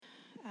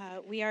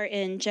We are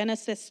in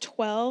Genesis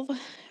 12,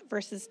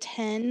 verses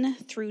 10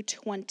 through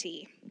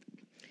 20.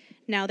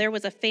 Now there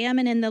was a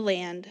famine in the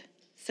land,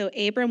 so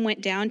Abram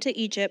went down to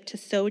Egypt to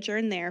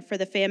sojourn there, for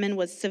the famine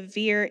was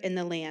severe in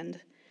the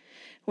land.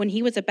 When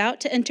he was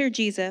about to enter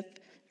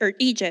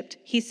Egypt,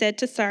 he said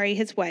to Sarai,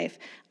 his wife,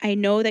 "I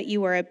know that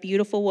you are a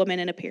beautiful woman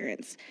in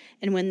appearance,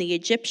 and when the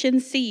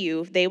Egyptians see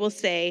you, they will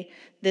say,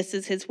 'This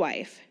is his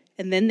wife,'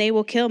 and then they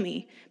will kill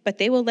me, but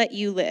they will let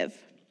you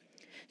live.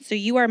 So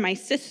you are my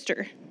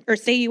sister, or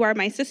say you are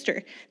my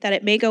sister, that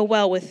it may go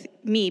well with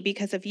me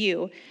because of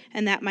you,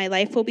 and that my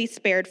life will be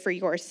spared for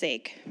your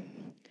sake."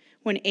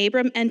 When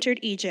Abram entered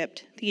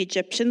Egypt, the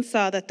Egyptians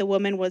saw that the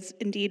woman was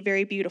indeed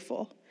very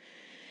beautiful.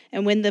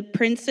 And when the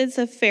princes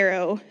of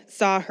Pharaoh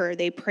saw her,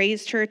 they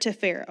praised her to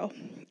Pharaoh.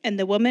 And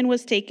the woman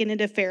was taken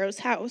into Pharaoh's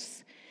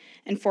house.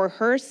 And for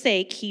her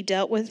sake he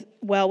dealt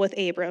well with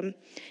Abram,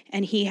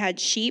 and he had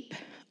sheep,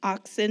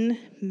 oxen,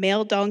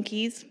 male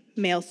donkeys,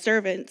 male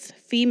servants,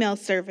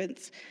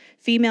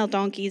 female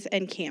donkeys,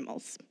 and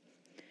camels.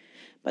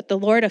 But the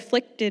Lord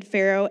afflicted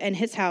Pharaoh and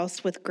his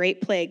house with great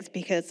plagues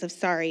because of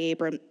Sarai,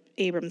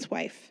 Abram's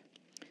wife.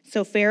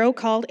 So Pharaoh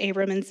called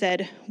Abram and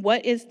said,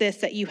 "What is this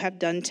that you have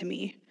done to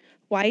me?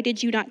 Why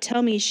did you not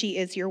tell me she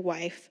is your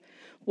wife?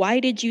 Why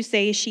did you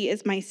say she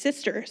is my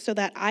sister, so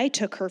that I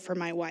took her for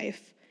my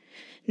wife?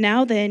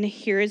 Now then,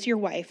 here is your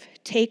wife.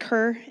 Take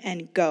her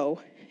and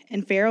go."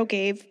 And Pharaoh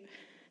gave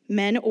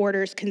men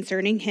orders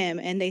concerning him,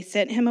 and they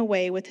sent him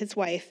away with his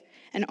wife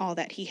and all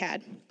that he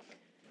had.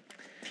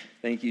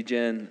 Thank you,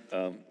 Jen.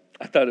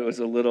 I thought it was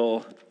a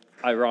little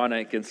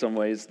ironic in some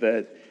ways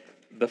that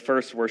the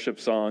first worship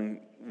song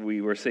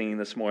we were singing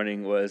this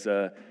morning was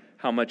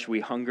How Much We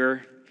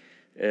Hunger,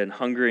 and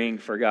hungering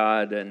for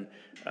God. And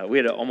we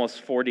had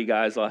almost 40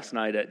 guys last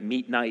night at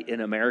Meat Night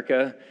in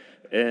America,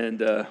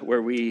 and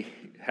where we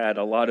had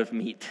a lot of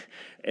meat.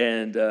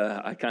 And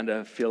I kind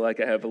of feel like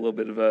I have a little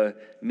bit of a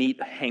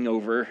meat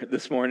hangover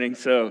this morning.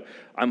 So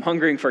I'm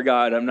hungering for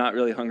God. I'm not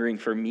really hungering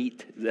for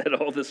meat at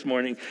all this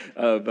morning.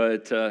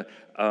 But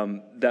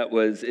that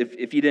was,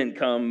 if you didn't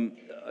come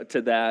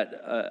to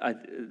that,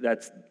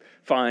 that's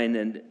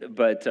fine.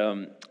 But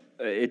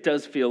it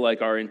does feel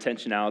like our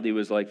intentionality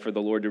was like for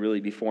the Lord to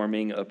really be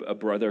forming a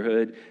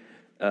brotherhood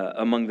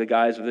among the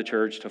guys of the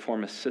church, to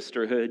form a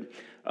sisterhood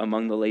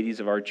among the ladies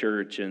of our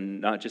church, and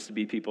not just to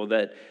be people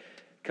that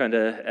kind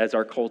of, as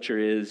our culture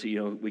is,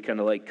 we kind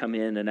of like come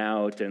in and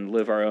out and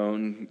live our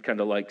own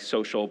kind of like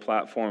social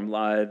platform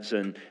lives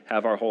and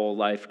have our whole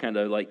life kind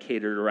of like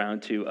catered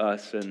around to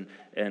us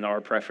and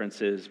our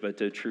preferences, but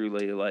to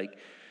truly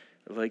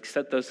like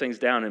set those things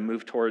down and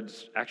move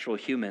towards actual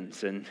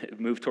humans and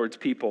move towards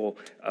people.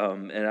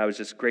 And I was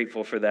just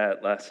grateful for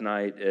that last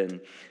night,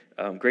 and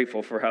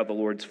grateful for how the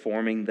Lord's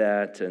forming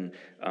that. And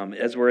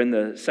as we're in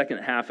the second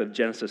half of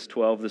Genesis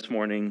 12 this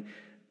morning,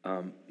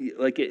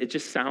 it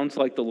just sounds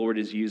like the Lord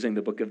is using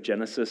the book of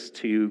Genesis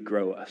to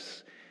grow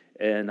us,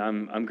 and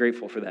I'm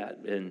grateful for that.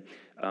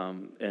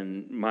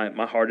 And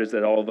my heart is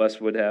that all of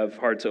us would have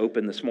hearts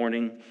open this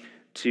morning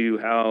to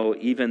how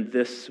even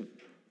this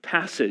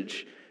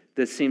passage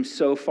that seems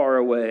so far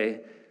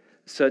away,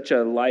 such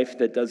a life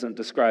that doesn't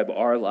describe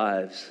our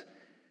lives,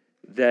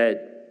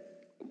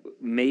 that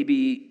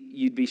maybe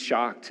you'd be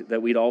shocked,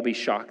 that we'd all be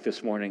shocked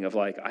this morning of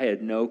like, I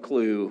had no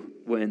clue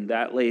when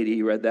that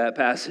lady read that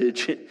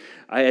passage.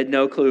 I had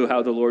no clue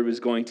how the Lord was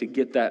going to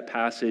get that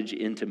passage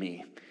into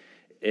me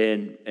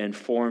and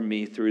form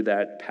me through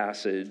that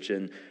passage.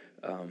 And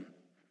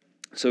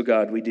so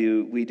God, we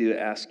do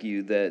ask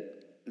you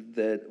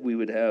that we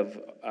would have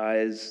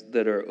eyes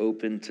that are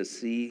open to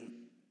see,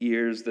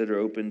 ears that are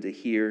open to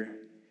hear,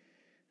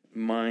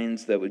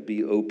 minds that would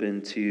be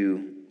open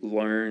to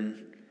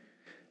learn,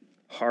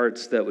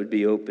 hearts that would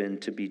be open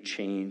to be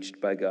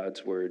changed by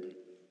God's word.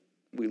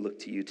 We look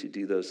to you to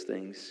do those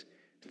things.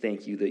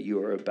 Thank you that you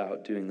are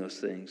about doing those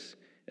things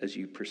as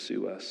you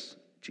pursue us.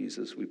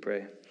 Jesus, we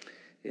pray.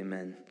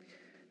 Amen.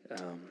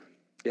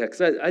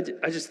 Because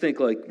I just think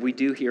like we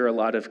do hear a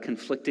lot of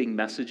conflicting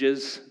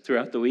messages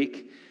throughout the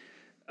week.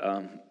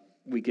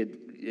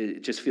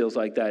 It just feels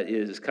like that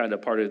is kind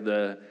of part of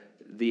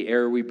the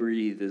air we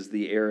breathe, is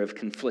the air of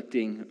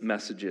conflicting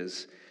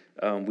messages.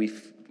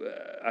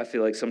 I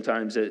feel like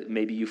sometimes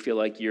maybe you feel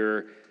like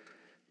you're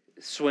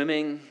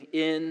swimming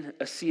in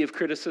a sea of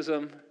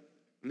criticism,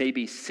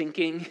 maybe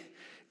sinking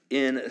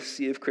in a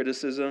sea of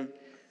criticism,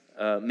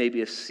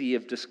 maybe a sea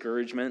of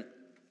discouragement.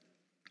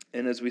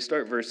 And as we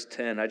start verse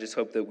 10, I just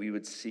hope that we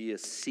would see a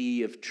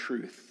sea of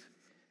truth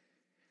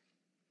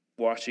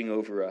washing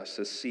over us,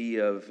 a sea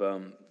of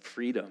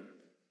freedom,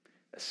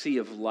 a sea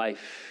of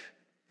life,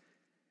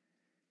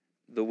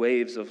 the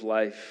waves of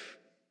life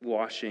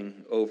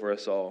washing over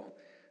us all.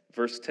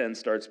 Verse 10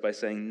 starts by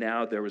saying,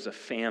 now there was a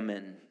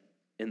famine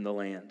in the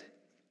land.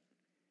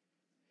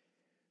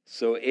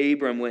 So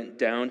Abram went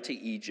down to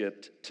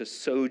Egypt to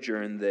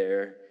sojourn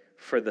there,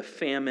 for the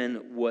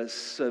famine was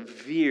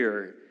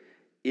severe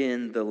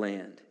in the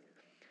land.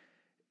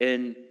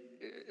 And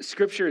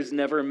Scripture is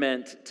never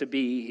meant to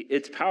be,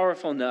 it's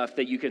powerful enough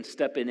that you can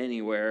step in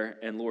anywhere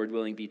and, Lord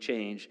willing, be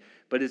changed,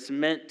 but it's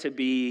meant to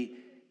be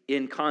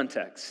in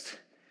context.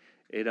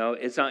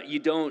 It's not, you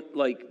don't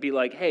be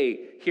like,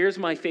 hey, here's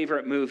my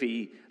favorite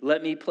movie,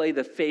 let me play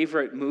the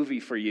favorite movie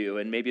for you,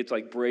 and maybe it's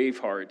like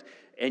Braveheart,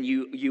 and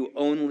you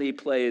only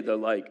play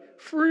the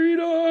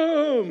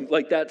freedom,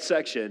 that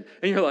section,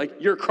 and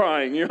you're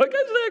crying, you're like,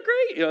 isn't that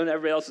great? And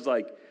everybody else is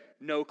like,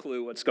 no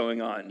clue what's going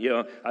on.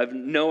 I have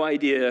no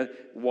idea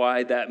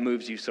why that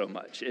moves you so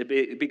much.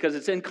 Because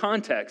it's in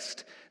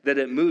context that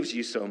it moves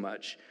you so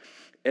much.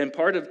 And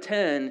part of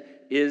 10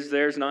 is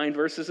there's 9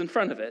 verses in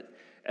front of it.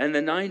 And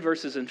the 9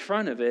 verses in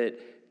front of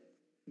it,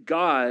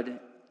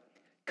 God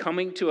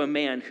coming to a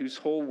man whose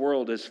whole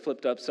world is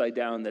flipped upside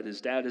down, that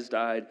his dad has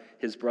died,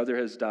 his brother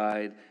has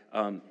died.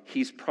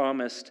 He's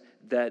promised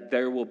that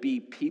there will be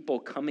people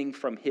coming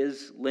from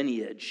his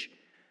lineage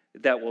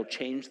that will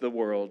change the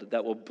world,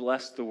 that will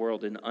bless the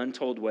world in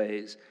untold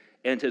ways.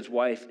 And his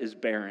wife is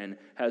barren,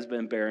 has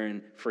been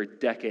barren for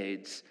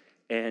decades.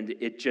 And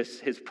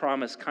his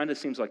promise kind of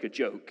seems like a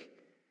joke.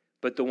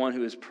 But the one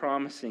who is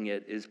promising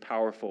it is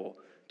powerful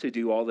to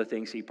do all the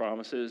things he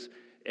promises.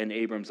 And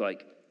Abram's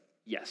like,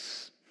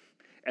 yes.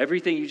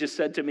 Everything you just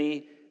said to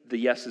me, the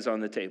yes is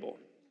on the table.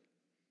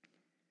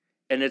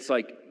 And it's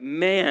like,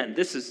 man,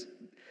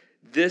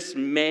 this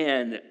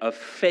man of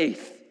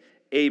faith,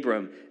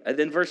 Abram. And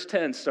then verse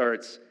 10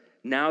 starts,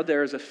 now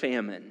there's a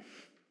famine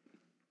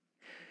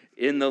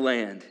in the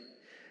land.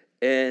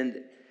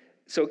 And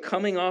so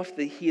coming off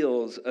the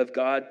heels of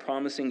God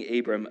promising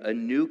Abram a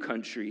new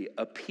country,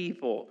 a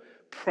people,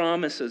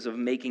 promises of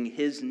making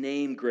his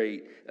name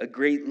great, a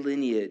great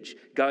lineage,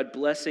 God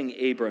blessing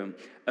Abram,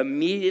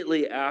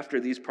 immediately after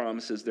these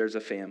promises, there's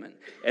a famine.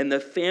 And the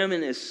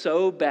famine is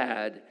so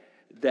bad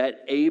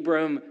that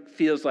Abram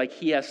feels like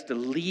he has to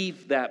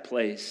leave that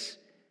place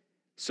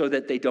so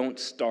that they don't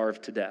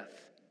starve to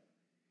death.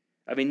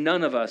 I mean,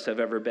 none of us have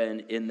ever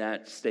been in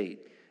that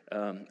state.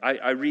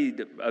 I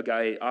read a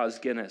guy, Os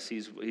Guinness.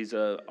 He's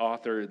an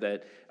author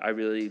that I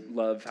really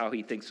love how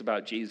he thinks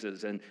about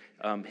Jesus. And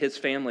his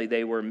family,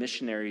 they were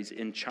missionaries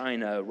in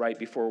China right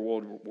before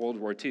World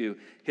War II.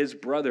 His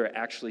brother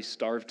actually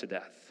starved to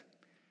death,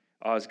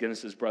 Os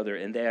Guinness's brother,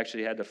 and they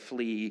actually had to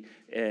flee.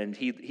 And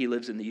he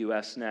lives in the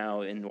U.S.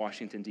 now in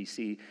Washington,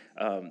 D.C.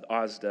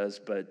 Oz does,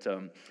 but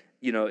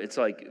it's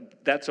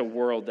like that's a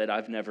world that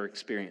I've never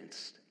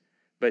experienced.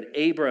 But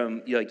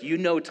Abram,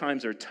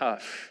 times are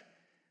tough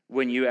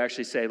when you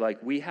actually say,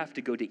 we have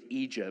to go to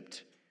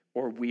Egypt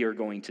or we are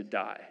going to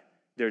die.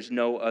 There's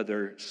no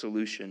other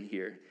solution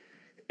here.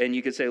 And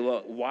you could say,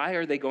 well, why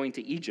are they going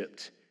to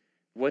Egypt?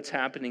 What's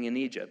happening in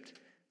Egypt?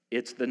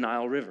 It's the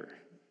Nile River.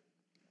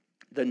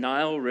 The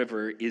Nile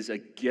River is a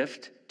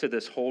gift to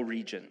this whole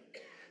region.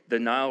 The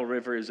Nile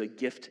River is a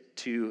gift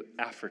to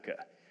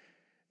Africa.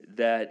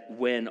 That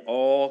when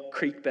all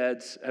creek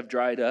beds have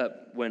dried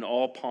up, when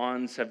all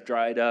ponds have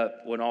dried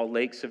up, when all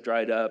lakes have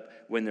dried up,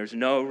 when there's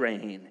no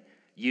rain,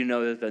 you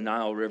know that the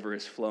Nile River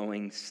is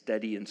flowing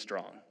steady and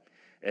strong.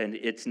 And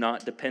it's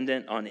not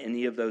dependent on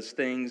any of those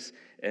things,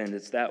 and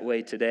it's that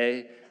way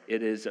today.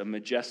 It is a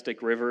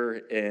majestic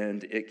river,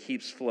 and it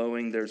keeps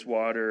flowing. There's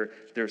water.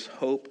 There's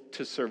hope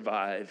to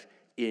survive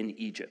in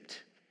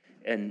Egypt.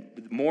 And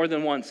more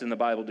than once in the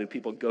Bible do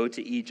people go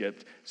to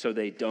Egypt so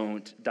they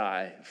don't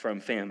die from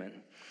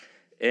famine.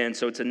 And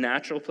so it's a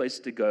natural place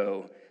to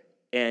go.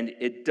 And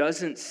it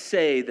doesn't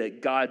say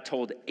that God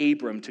told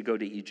Abram to go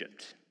to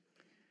Egypt.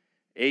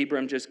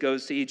 Abram just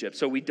goes to Egypt.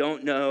 So we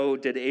don't know,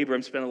 did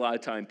Abram spend a lot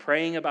of time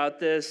praying about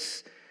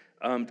this?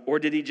 Or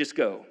did he just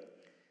go?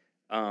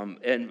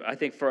 And I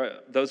think for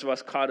those of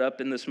us caught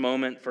up in this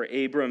moment, for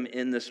Abram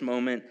in this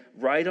moment,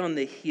 right on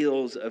the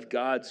heels of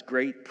God's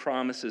great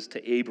promises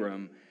to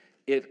Abram,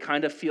 it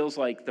kind of feels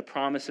like the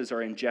promises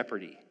are in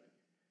jeopardy.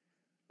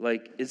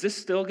 Is this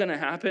still going to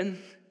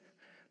happen?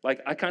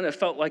 I kind of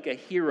felt like a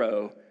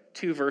hero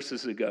 2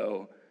 verses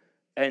ago,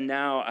 and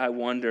now I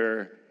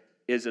wonder,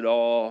 is it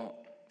all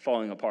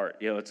falling apart?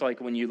 It's like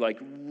when you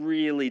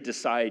really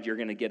decide you're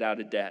going to get out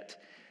of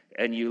debt,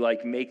 and you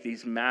make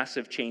these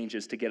massive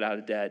changes to get out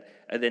of debt,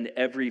 and then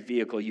every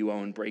vehicle you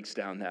own breaks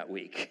down that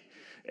week.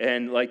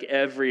 And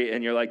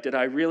and you're like, did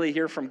I really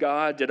hear from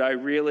God? Did I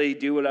really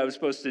do what I was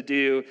supposed to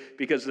do?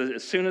 Because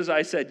as soon as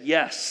I said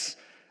yes,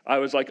 I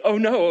was like, oh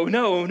no,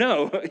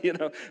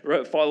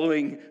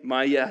 following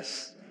my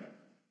yes.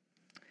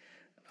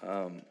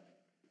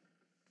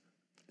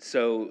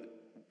 So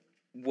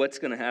what's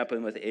going to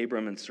happen with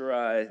Abram and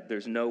Sarai?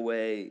 There's no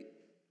way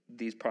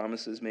these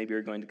promises maybe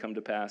are going to come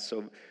to pass.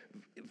 So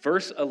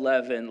verse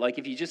 11,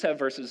 if you just have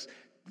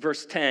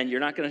verse 10, you're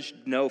not going to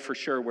know for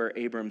sure where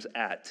Abram's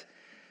at.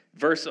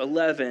 Verse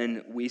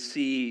 11, we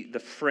see the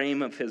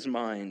frame of his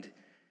mind.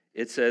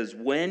 It says,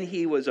 when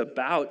he was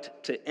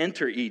about to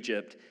enter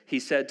Egypt, he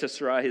said to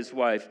Sarai, his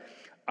wife,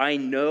 I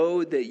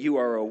know that you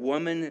are a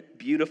woman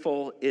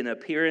beautiful in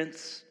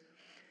appearance,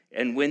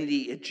 and when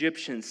the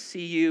Egyptians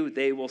see you,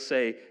 they will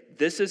say,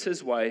 this is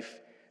his wife.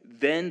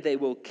 Then they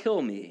will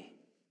kill me,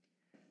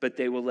 but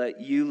they will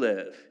let you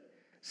live.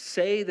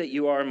 Say that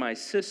you are my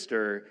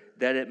sister,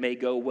 that it may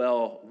go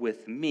well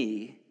with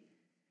me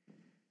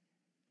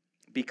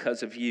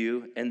because of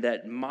you, and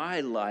that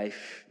my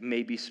life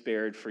may be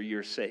spared for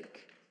your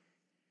sake.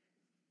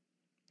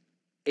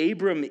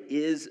 Abram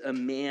is a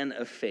man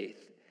of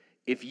faith.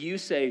 If you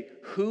say,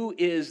 who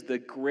is the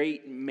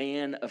great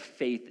man of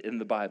faith in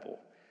the Bible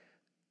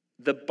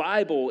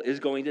is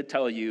going to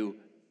tell you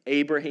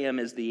Abraham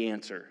is the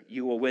answer.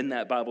 You will win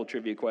that Bible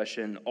trivia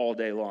question all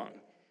day long.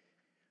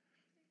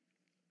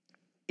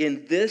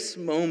 In this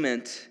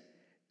moment,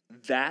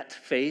 that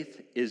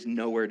faith is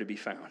nowhere to be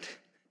found.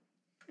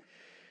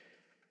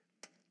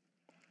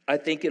 I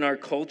think in our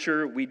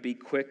culture, we'd be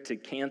quick to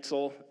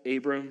cancel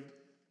Abram.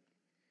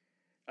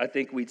 I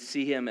think we'd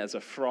see him as a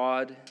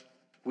fraud.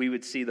 We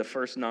would see the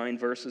first 9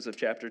 verses of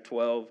chapter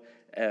 12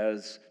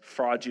 as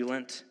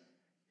fraudulent.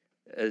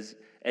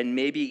 And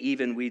maybe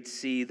even we'd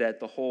see that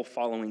the whole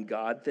following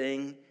God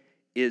thing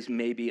is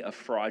maybe a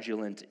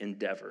fraudulent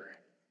endeavor.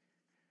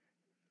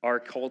 Our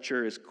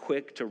culture is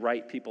quick to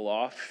write people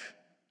off,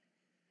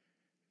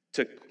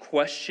 to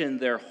question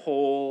their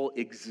whole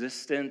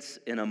existence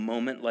in a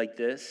moment like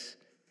this.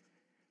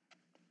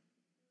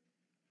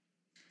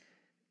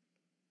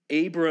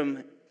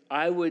 Abram,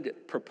 I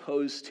would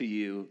propose to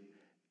you,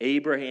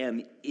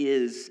 Abraham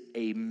is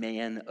a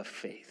man of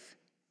faith.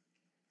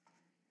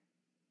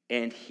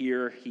 And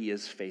here he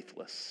is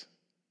faithless.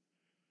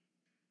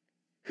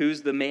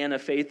 Who's the man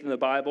of faith in the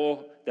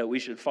Bible that we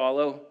should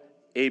follow?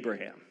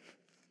 Abraham.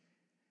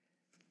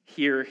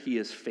 Here he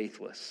is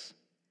faithless.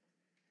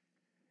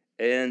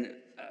 And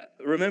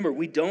remember,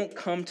 we don't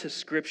come to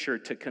Scripture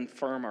to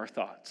confirm our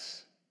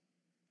thoughts.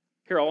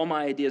 Here are all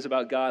my ideas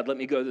about God. Let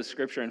me go to the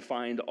Scripture and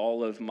find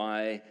all of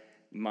my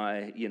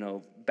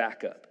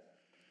backup.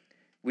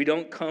 We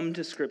don't come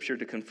to Scripture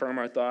to confirm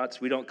our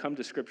thoughts. We don't come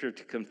to Scripture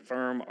to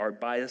confirm our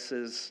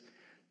biases,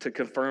 to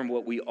confirm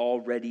what we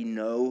already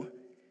know.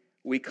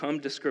 We come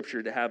to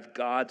Scripture to have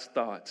God's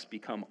thoughts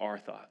become our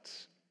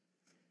thoughts.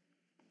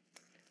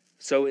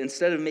 So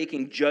instead of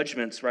making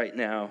judgments right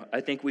now, I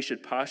think we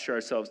should posture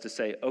ourselves to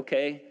say,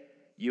 okay,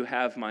 you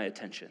have my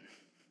attention.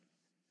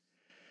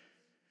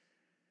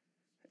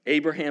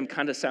 Abraham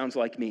kind of sounds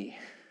like me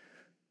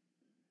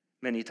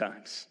many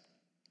times.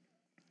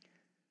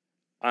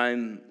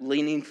 I'm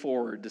leaning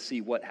forward to see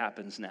what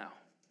happens now.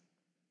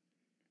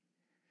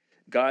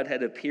 God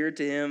had appeared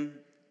to him.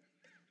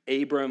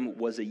 Abram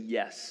was a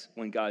yes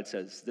when God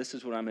says, this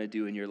is what I'm going to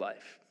do in your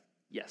life.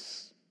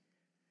 Yes.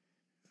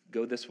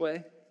 Go this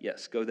way?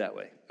 Yes, go that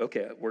way.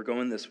 Okay, we're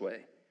going this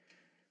way.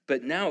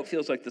 But now it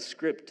feels like the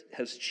script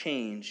has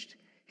changed.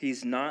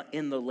 He's not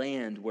in the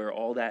land where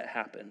all that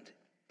happened.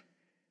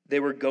 They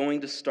were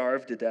going to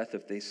starve to death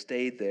if they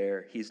stayed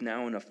there. He's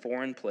now in a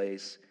foreign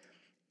place.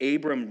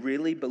 Abram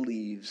really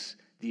believes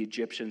the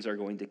Egyptians are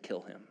going to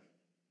kill him.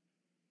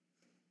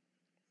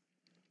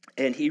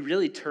 And he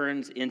really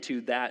turns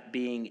into that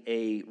being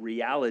a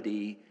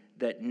reality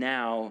that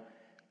now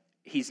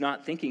he's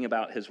not thinking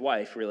about his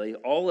wife, really.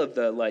 All of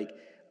the,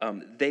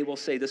 they will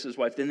say, this is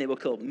wife, then they will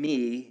kill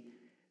me.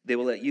 They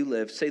will let you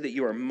live. Say that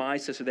you are my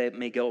sister, that it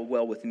may go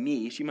well with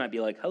me. She might be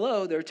like,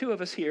 hello, there are 2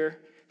 of us here.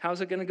 How's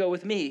it going to go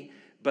with me?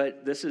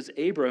 But this is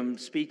Abram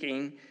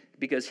speaking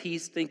because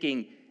he's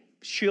thinking,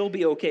 she'll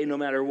be okay no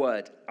matter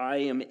what. I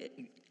am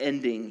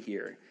ending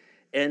here.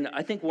 And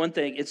I think one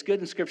thing, it's good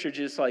in Scripture to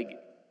just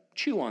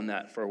chew on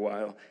that for a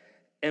while.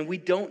 And we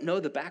don't know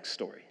the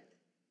backstory.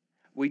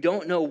 We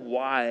don't know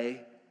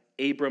why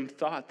Abram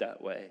thought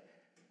that way.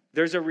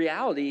 There's a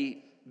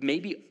reality,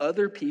 maybe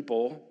other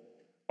people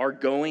are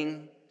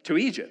going to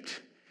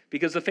Egypt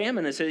because the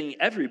famine is hitting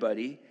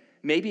everybody.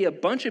 Maybe a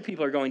bunch of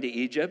people are going to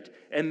Egypt,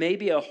 and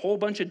maybe a whole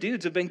bunch of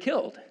dudes have been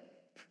killed.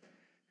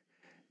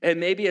 And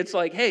maybe it's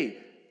like, hey,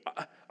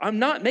 I'm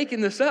not making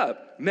this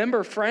up.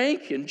 Remember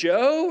Frank and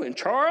Joe and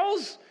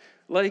Charles?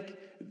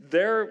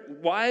 They're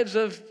wives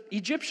of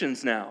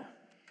Egyptians now.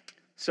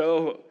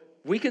 So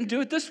we can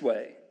do it this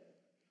way.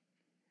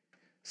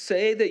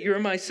 Say that you're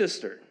my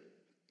sister.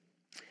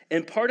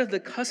 And part of the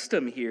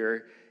custom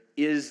here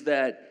is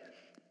that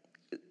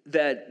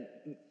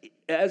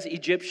as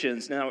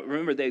Egyptians, now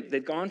remember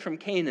they've gone from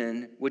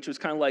Canaan, which was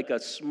kind of like a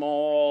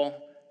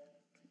small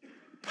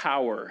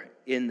power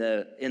in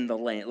the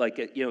land.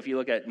 If you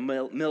look at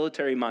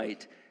military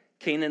might,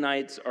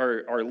 Canaanites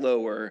are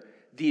lower.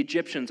 The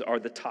Egyptians are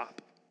the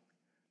top.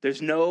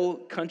 There's no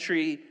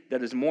country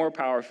that is more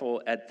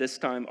powerful at this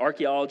time.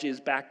 Archaeology has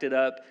backed it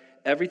up.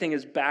 Everything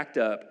is backed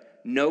up.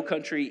 No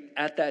country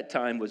at that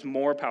time was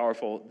more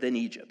powerful than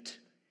Egypt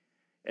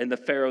and the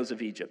pharaohs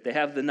of Egypt. They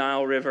have the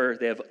Nile River.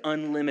 They have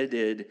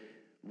unlimited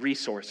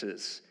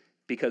resources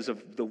because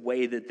of the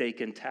way that they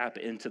can tap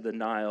into the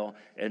Nile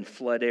and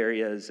flood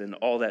areas and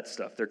all that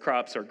stuff. Their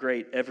crops are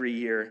great every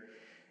year.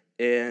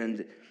 But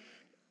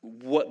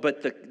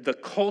the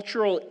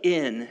cultural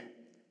in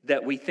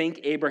that we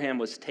think Abraham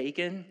was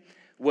taken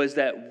was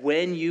that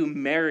when you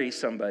marry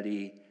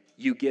somebody,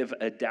 you give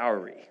a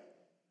dowry.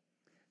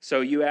 So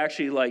you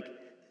actually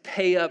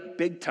pay up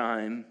big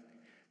time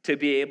to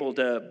be able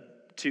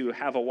to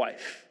have a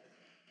wife.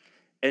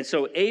 And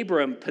so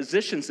Abram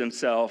positions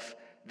himself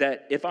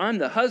that if I'm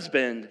the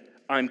husband,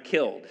 I'm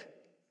killed.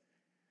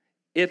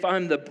 If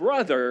I'm the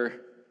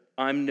brother,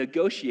 I'm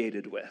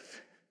negotiated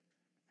with.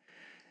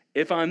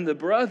 If I'm the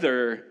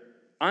brother,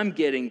 I'm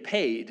getting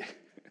paid.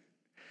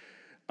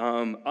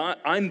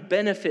 I'm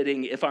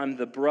benefiting if I'm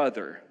the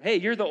brother. Hey,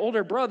 you're the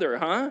older brother,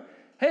 huh?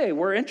 Hey,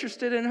 we're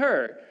interested in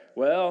her.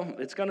 Well,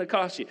 it's going to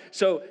cost you.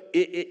 So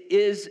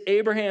is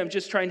Abraham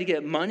just trying to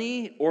get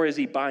money, or is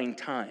he buying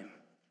time?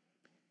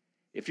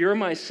 If you're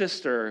my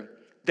sister,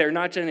 they're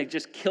not going to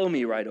just kill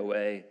me right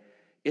away.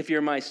 If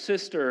you're my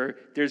sister,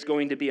 there's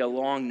going to be a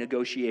long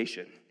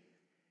negotiation.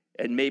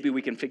 And maybe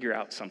we can figure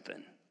out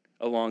something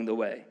along the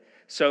way.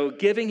 So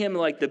giving him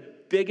like the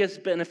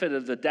biggest benefit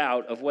of the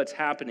doubt of what's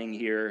happening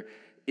here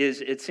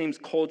is, it seems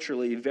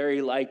culturally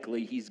very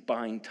likely he's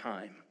buying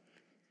time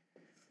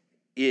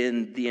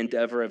in the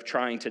endeavor of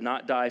trying to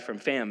not die from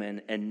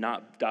famine and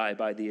not die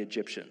by the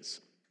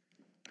Egyptians.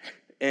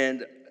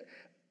 And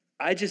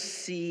I just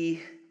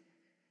see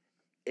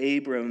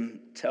Abram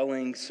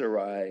telling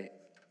Sarai,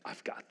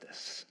 I've got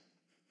this.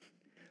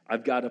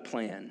 I've got a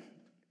plan.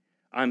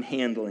 I'm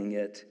handling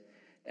it.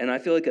 And I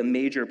feel like a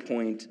major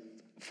point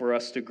for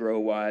us to grow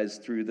wise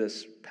through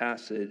this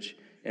passage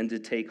and to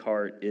take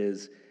heart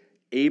is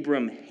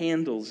Abram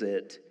handles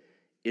it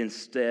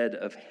instead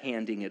of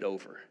handing it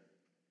over.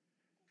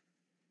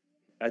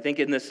 I think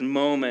in this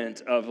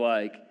moment of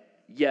like,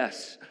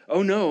 yes,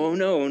 oh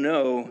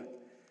no,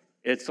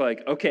 it's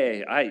like,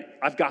 okay,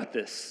 I've got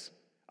this.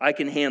 I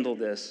can handle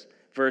this,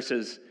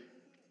 versus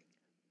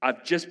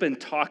I've just been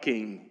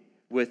talking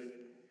with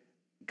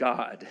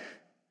God.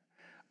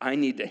 I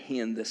need to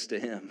hand this to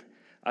him.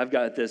 I've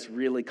got this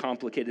really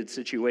complicated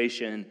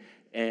situation,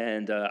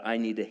 and I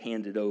need to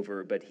hand it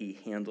over, but he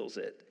handles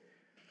it.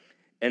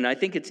 And I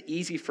think it's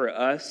easy for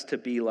us to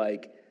be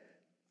like,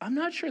 I'm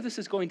not sure this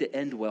is going to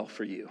end well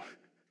for you.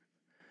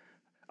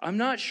 I'm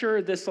not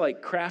sure this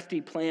like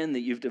crafty plan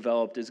that you've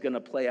developed is going to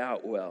play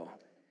out well.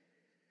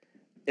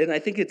 And I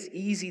think it's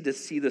easy to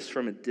see this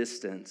from a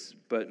distance,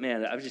 but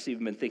man, I've just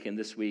even been thinking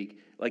this week,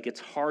 like it's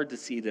hard to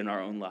see it in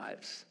our own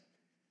lives.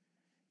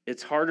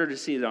 It's harder to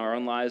see it in our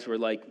own lives where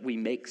like we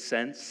make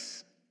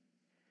sense,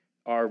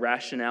 our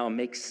rationale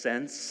makes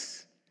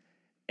sense,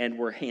 and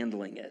we're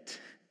handling it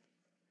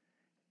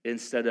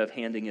instead of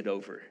handing it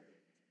over.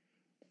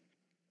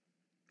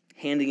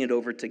 Handing it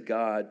over to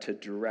God to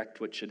direct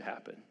what should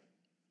happen.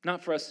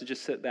 Not for us to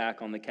just sit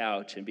back on the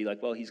couch and be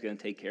like, well, he's going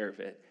to take care of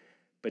it.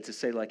 But to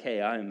say like,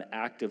 hey, I'm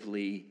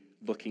actively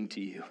looking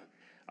to you.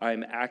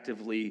 I'm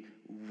actively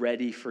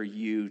ready for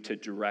you to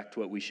direct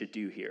what we should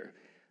do here.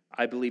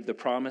 I believe the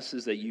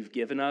promises that you've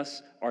given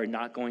us are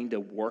not going to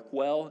work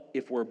well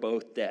if we're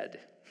both dead.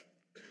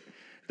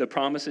 The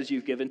promises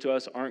you've given to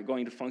us aren't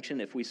going to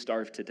function if we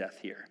starve to death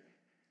here.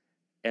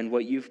 And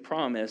what you've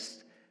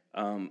promised,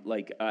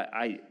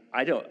 I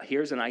don't,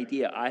 here's an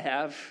idea I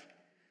have,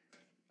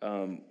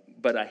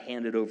 but I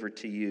hand it over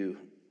to you,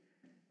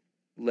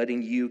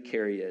 letting you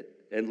carry it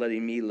and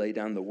letting me lay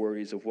down the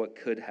worries of what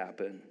could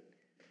happen.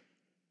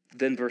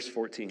 Then verse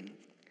 14,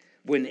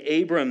 when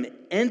Abram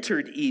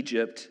entered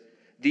Egypt,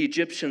 the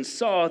Egyptians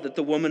saw that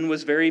the woman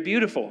was very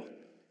beautiful.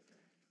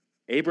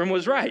 Abram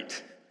was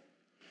right.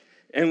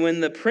 And when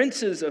the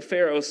princes of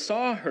Pharaoh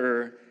saw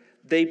her,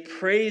 they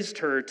praised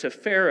her to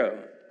Pharaoh.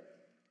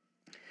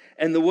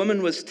 And the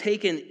woman was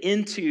taken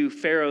into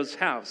Pharaoh's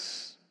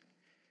house.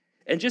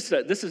 And just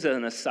this is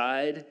an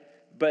aside,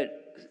 but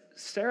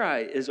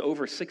Sarai is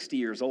over 60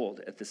 years old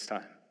at this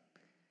time.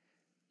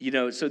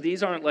 So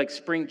these aren't like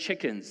spring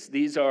chickens.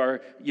 These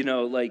are,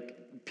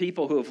 like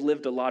people who have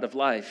lived a lot of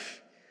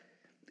life.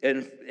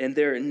 And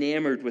they're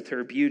enamored with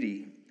her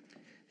beauty.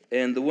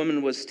 And the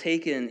woman was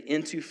taken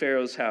into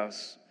Pharaoh's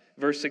house.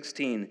 Verse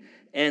 16,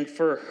 and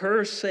for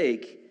her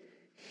sake,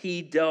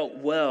 he dealt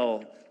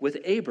well with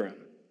Abram,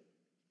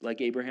 like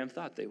Abraham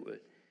thought they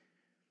would.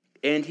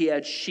 And he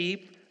had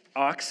sheep,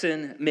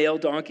 oxen, male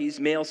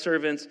donkeys, male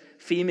servants,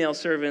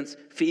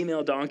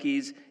 female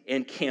donkeys,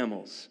 and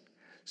camels.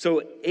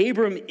 So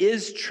Abram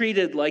is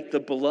treated like the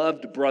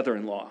beloved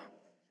brother-in-law.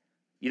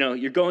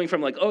 You're going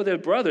from like, oh, they're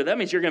brother, that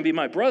means you're going to be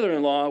my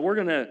brother-in-law. We're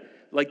going to,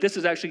 this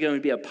is actually going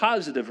to be a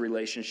positive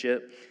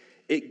relationship.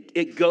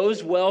 It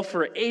goes well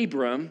for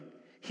Abram.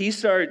 He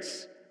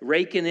starts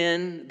raking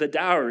in the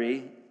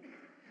dowry,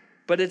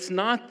 but it's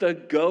not the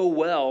go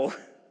well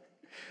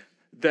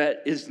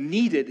that is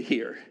needed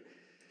here.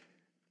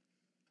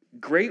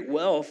 Great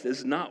wealth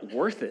is not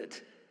worth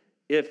it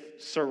if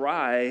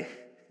Sarai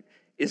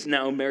is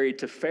now married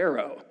to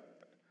Pharaoh.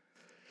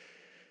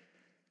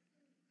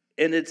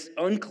 And it's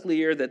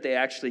unclear that they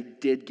actually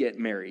did get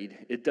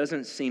married. It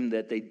doesn't seem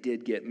that they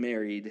did get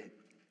married.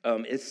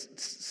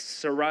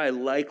 Sarai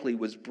likely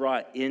was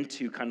brought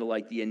into kind of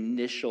like the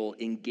initial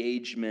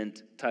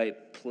engagement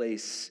type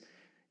place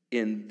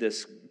in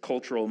this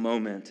cultural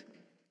moment.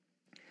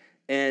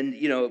 And,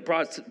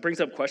 it brings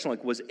up a question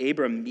like, was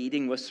Abram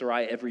meeting with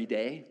Sarai every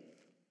day?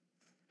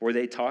 Were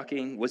they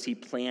talking? Was he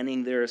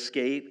planning their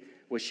escape?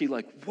 Was she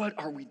like, what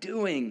are we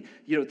doing?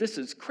 This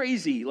is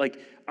crazy. Like,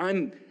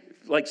 I'm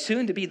like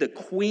soon to be the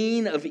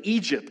queen of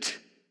Egypt.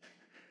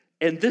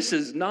 And this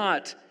is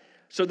not,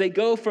 so they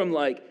go from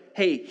like,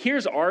 hey,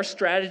 here's our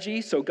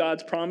strategy so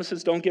God's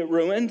promises don't get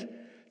ruined,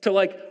 to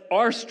like,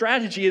 our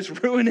strategy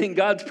is ruining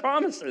God's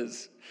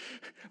promises.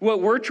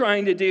 What we're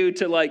trying to do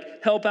to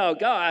like help out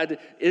God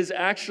is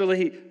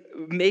actually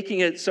making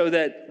it so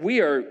that we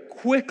are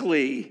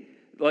quickly,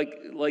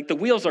 like the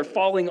wheels are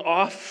falling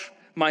off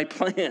my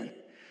plan.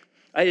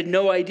 I had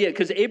no idea,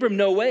 because Abram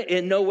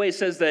in no way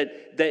says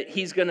that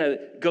he's going to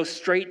go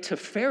straight to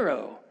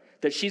Pharaoh,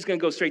 that she's going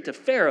to go straight to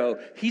Pharaoh.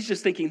 He's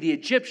just thinking the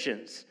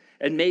Egyptians.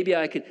 And maybe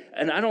I could,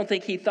 and I don't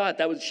think he thought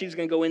she was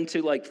going to go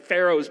into like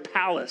Pharaoh's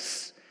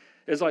palace.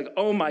 It's like,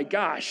 oh my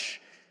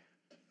gosh.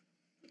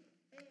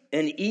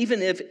 And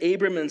even if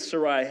Abram and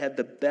Sarai had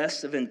the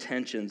best of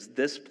intentions,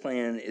 this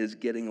plan is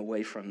getting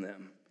away from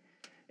them.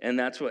 And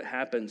that's what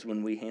happens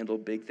when we handle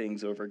big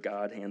things over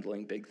God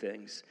handling big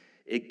things.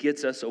 It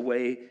gets us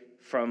away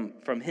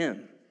from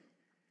him.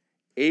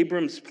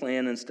 Abram's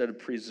plan, instead of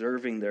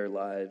preserving their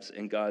lives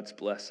and God's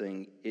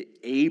blessing,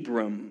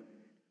 Abram,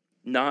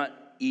 not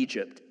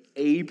Egypt,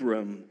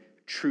 Abram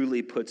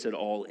truly puts it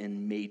all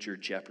in major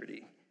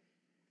jeopardy.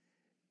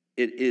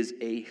 It is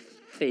a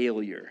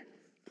failure,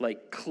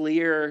 like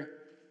clear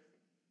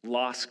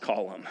loss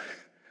column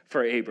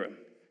for Abram.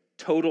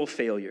 Total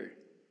failure.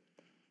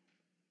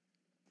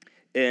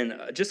 And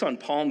just on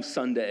Palm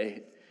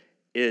Sunday,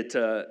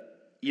 today,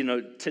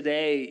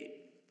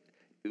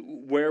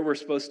 where we're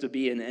supposed to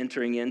be and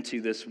entering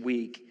into this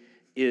week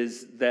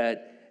is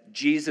that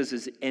Jesus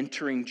is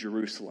entering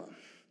Jerusalem.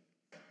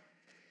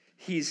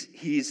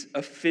 He's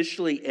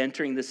officially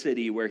entering the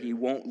city where he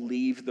won't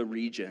leave the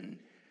region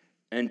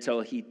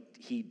until he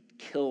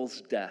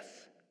kills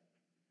death,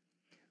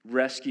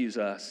 rescues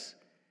us.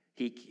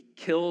 He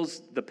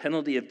kills the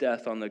penalty of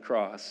death on the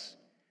cross.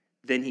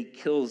 Then he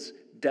kills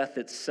death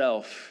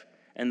itself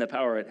and the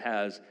power it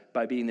has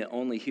by being the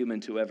only human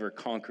to ever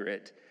conquer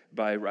it,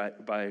 by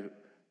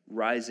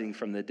rising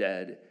from the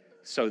dead,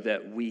 so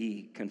that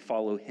we can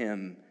follow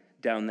him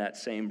down that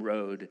same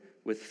road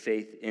with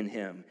faith in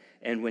him.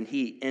 And when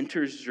he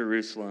enters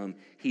Jerusalem,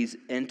 he's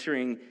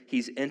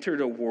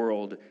entered a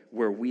world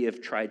where we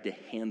have tried to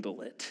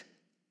handle it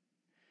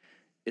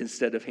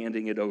instead of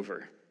handing it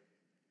over.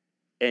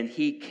 And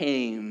he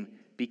came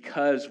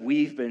because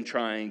we've been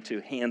trying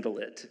to handle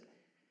it,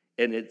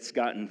 and it's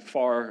gotten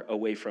far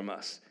away from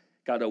us,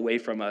 got away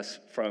from us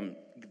from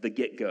the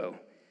get-go.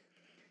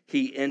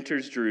 He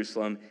enters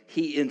Jerusalem.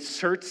 He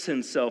inserts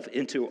himself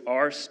into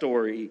our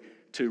story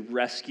to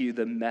rescue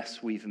the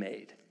mess we've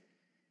made.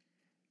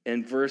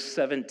 In verse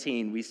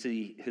 17, we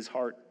see his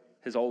heart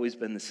has always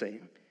been the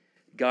same.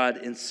 God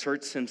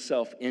inserts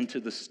himself into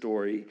the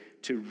story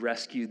to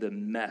rescue the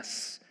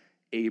mess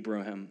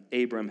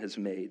Abram has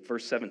made.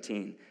 Verse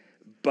 17,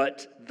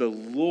 but the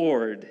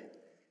Lord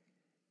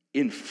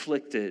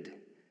afflicted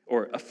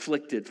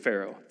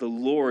Pharaoh. The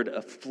Lord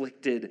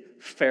afflicted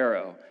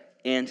Pharaoh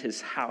and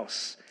his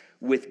house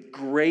with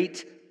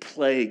great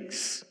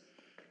plagues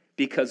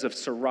because of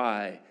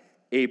Sarai,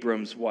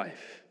 Abram's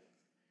wife.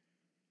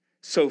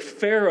 So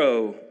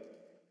Pharaoh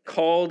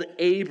called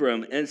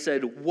Abram and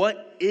said,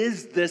 "What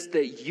is this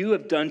that you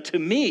have done to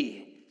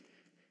me?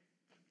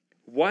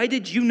 Why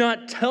did you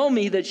not tell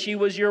me that she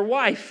was your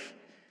wife?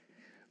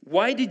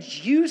 Why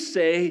did you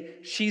say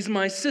she's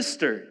my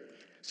sister,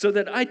 so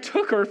that I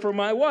took her for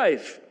my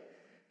wife?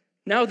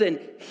 Now then,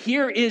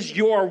 here is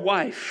your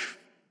wife."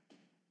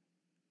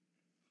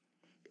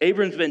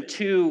 Abram's been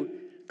too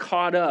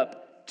caught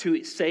up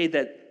to say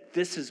that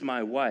this is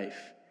my wife.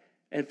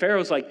 And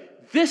Pharaoh's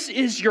like, this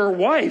is your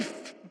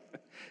wife.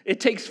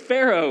 It takes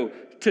Pharaoh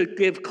to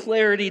give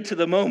clarity to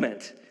the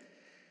moment.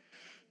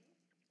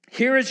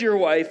 Here is your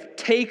wife,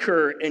 take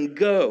her and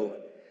go.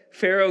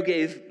 Pharaoh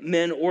gave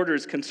men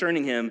orders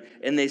concerning him,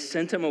 and they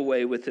sent him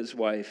away with his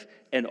wife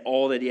and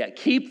all that he had.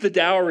 Keep the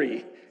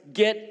dowry.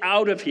 Get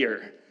out of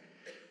here.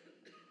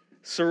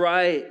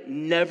 Sarai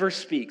never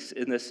speaks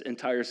in this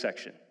entire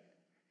section.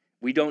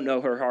 We don't know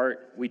her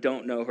heart. We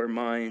don't know her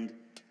mind.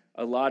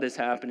 A lot is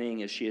happening.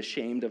 Is she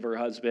ashamed of her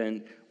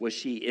husband? Was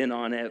she in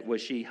on it?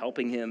 Was she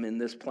helping him in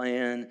this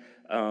plan?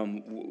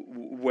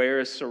 Where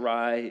is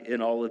Sarai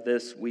in all of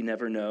this? We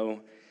never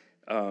know.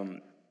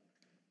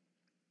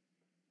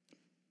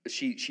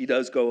 She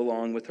does go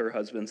along with her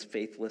husband's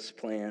faithless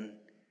plan.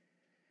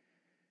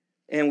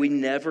 And we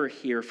never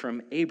hear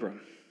from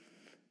Abram.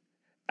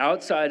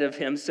 Outside of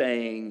him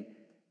saying,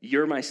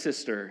 "You're my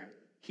sister,"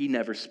 he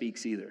never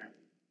speaks either.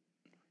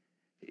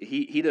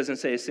 He doesn't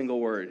say a single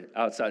word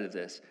outside of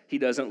this. He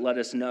doesn't let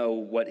us know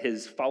what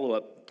his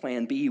follow-up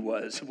plan B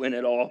was when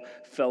it all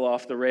fell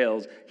off the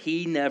rails.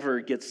 He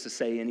never gets to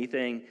say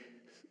anything.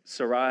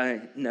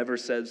 Sarai never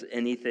says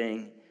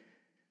anything.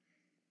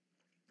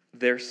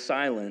 They're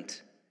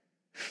silent.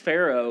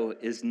 Pharaoh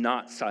is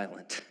not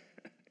silent.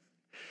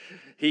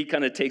 He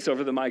kind of takes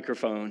over the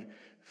microphone.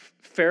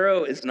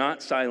 Pharaoh is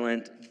not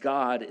silent.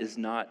 God is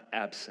not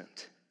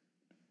absent.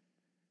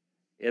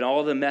 In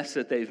all the mess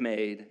that they've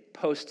made,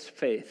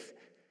 post-faith,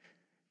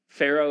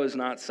 Pharaoh is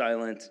not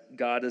silent.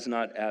 God is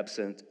not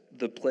absent.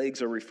 The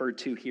plagues are referred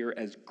to here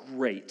as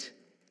great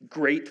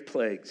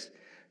plagues.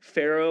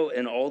 Pharaoh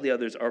and all the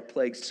others are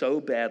plagued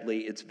so badly,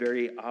 it's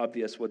very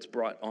obvious what's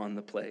brought on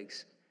the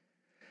plagues.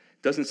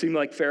 Doesn't seem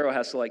like Pharaoh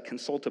has to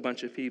consult a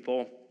bunch of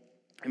people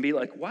and be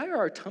like, why are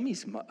our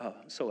tummies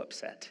so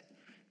upset?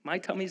 My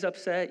tummy's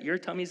upset, your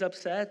tummy's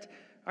upset,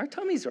 our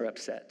tummies are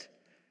upset.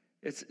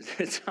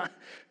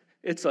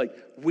 It's like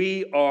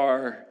we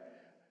are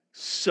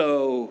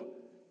so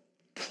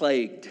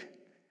plagued.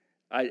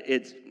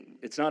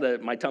 It's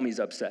not my tummy's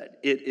upset.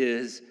 It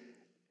is,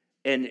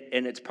 and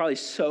it's probably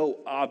so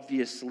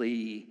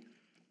obviously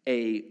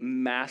a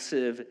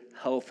massive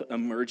health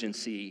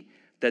emergency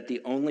that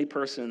the only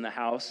person in the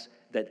house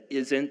that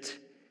isn't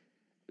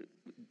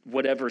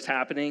whatever's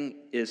happening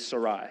is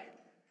Sarai.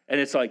 And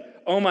it's like,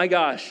 oh my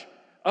gosh,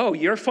 oh,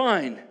 you're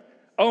fine.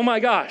 Oh my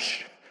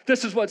gosh,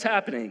 this is what's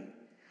happening.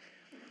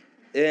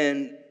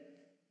 And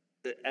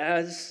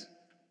as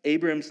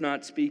Abram's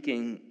not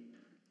speaking,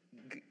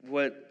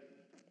 what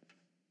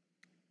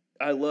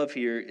I love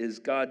here is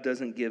God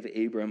doesn't give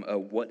Abram a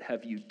what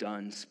have you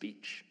done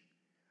speech.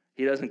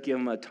 He doesn't give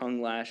him a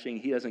tongue lashing.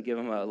 He doesn't give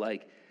him a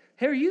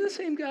hey, are you the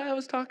same guy I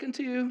was talking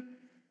to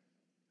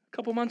a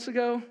couple months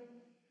ago?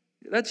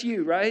 That's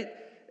you, right?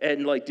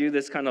 And do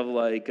this kind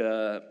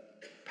of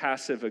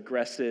passive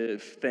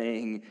aggressive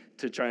thing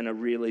to trying to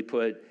really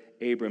put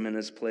Abram in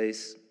his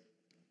place.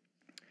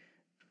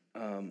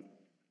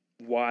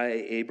 Why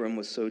Abram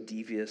was so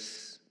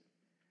devious.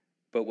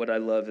 But what I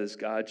love is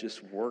God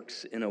just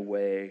works in a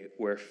way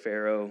where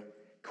Pharaoh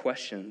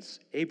questions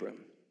Abram.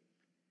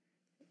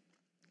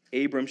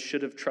 Abram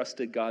should have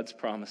trusted God's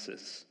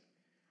promises.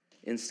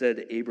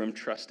 Instead, Abram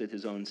trusted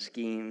his own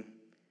scheme,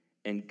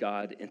 and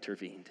God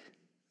intervened.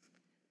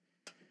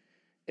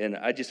 And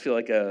I just feel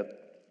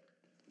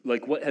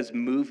like what has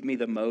moved me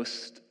the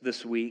most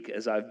this week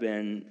as I've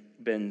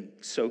been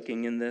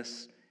soaking in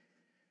this,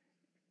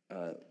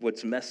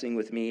 what's messing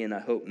with me and I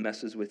hope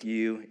messes with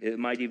you, it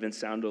might even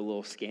sound a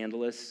little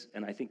scandalous,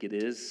 and I think it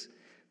is,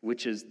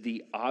 which is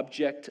the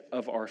object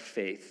of our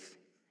faith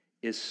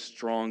is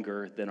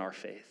stronger than our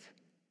faith.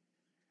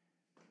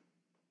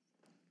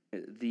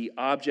 The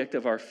object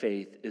of our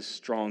faith is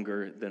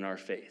stronger than our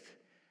faith.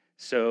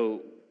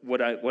 So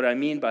what I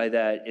mean by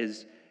that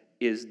is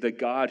the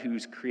God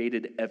who's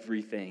created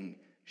everything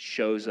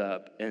shows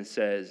up and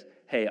says,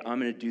 hey, I'm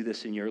going to do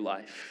this in your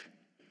life.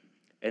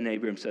 And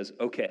Abram says,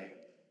 okay,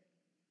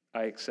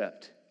 I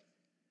accept.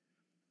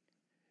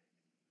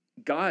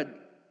 God,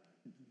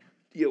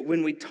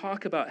 when we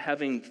talk about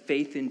having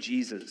faith in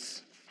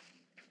Jesus,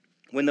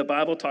 when the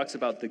Bible talks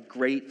about the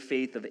great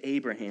faith of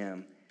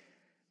Abraham,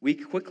 we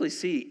quickly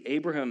see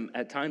Abraham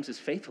at times is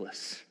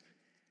faithless.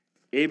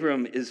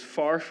 Abram is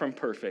far from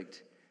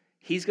perfect.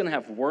 He's going to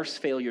have worse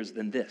failures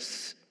than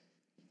this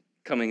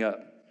coming up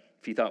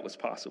if he thought was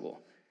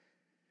possible.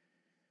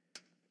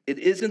 It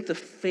isn't the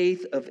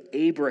faith of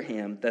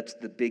Abraham that's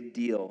the big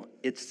deal.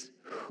 It's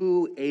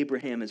who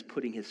Abraham is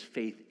putting his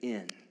faith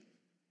in.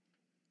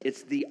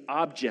 It's the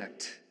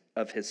object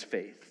of his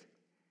faith.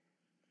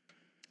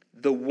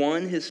 The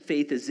one his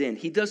faith is in.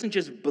 He doesn't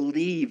just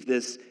believe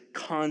this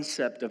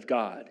concept of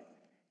God.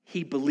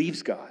 He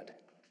believes God.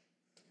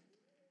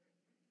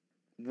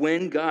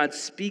 When God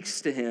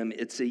speaks to him,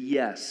 it's a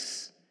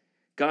yes.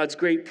 God's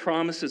great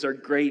promises are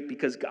great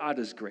because God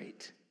is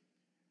great.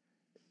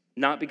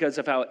 Not because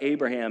of how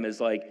Abraham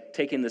is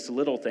taking this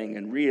little thing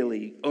and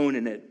really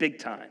owning it big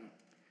time.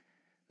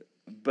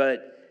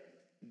 But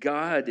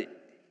God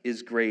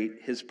is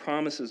great. His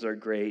promises are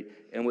great.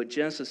 And what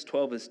Genesis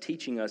 12 is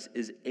teaching us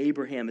is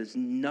Abraham is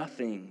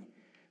nothing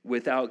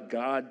without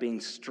God being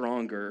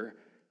stronger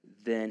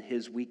than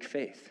his weak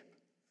faith.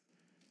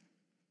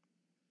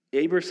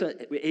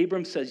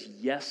 Abram says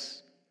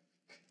yes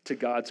to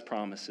God's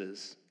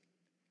promises.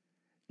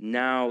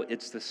 Now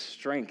it's the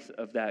strength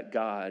of that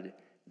God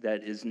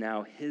that is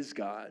now his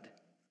God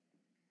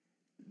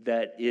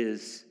that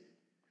is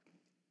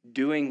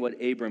doing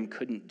what Abram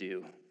couldn't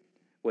do,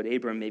 what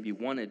Abram maybe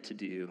wanted to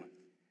do,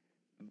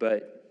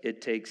 but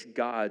it takes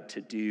God to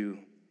do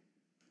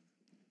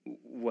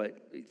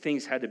what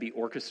things had to be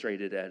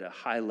orchestrated at a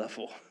high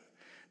level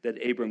that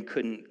Abram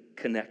couldn't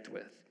connect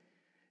with.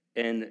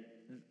 And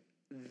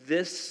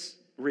this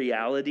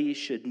reality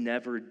should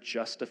never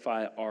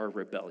justify our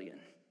rebellion.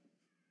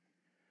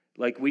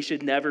 We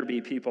should never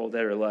be people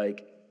that are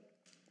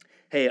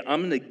hey,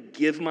 I'm going to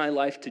give my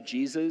life to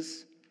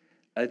Jesus,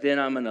 and then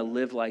I'm going to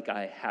live like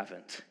I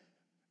haven't.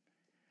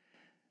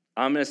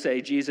 I'm going to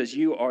say, Jesus,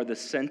 you are the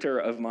center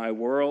of my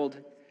world,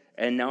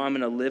 and now I'm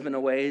going to live in a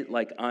way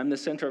like I'm the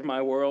center of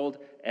my world,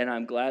 and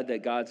I'm glad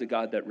that God's a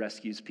God that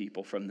rescues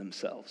people from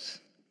themselves.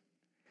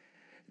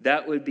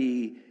 That would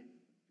be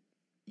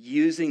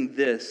using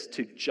this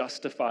to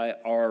justify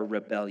our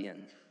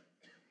rebellion.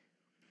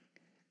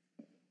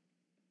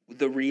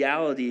 The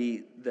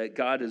reality that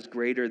God is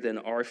greater than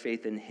our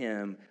faith in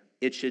him,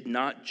 it should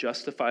not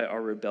justify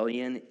our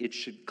rebellion, it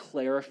should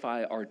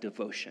clarify our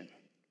devotion.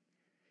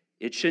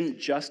 It shouldn't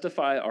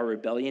justify our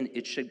rebellion,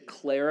 it should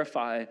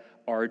clarify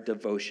our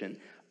devotion.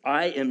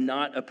 I am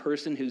not a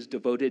person who's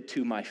devoted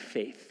to my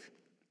faith.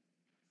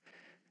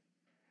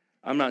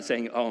 I'm not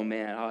saying, oh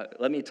man,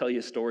 let me tell you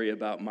a story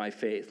about my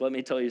faith. Let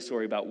me tell you a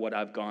story about what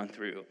I've gone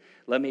through.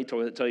 Let me tell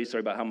you a story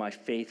about how my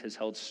faith has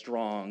held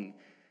strong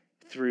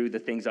through the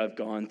things I've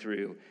gone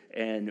through.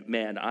 And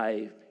man,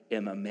 I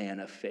am a man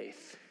of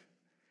faith.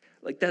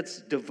 Like,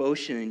 that's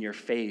devotion in your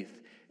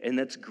faith. And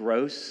that's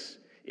gross.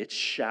 It's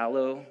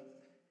shallow.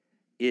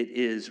 It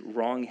is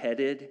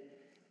wrong-headed.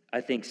 I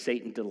think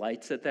Satan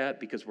delights at that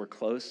because we're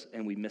close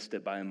and we missed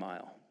it by a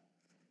mile.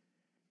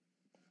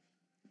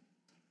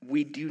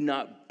 We do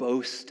not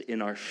boast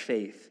in our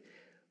faith.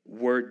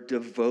 We're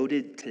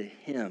devoted to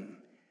him,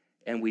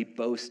 and we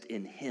boast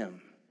in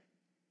him.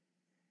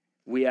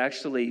 We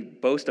actually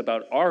boast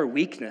about our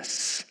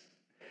weakness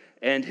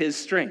and his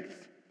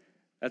strength.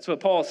 That's what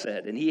Paul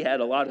said, and he had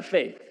a lot of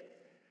faith.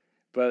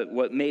 But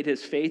what made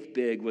his faith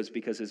big was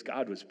because his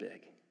God was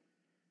big.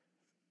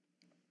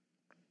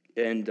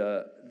 And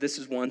this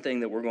is one thing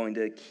that we're going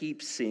to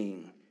keep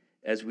seeing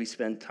as we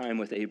spend time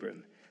with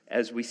Abram.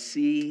 As we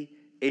see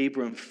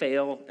Abram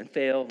fail and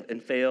fail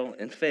and fail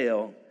and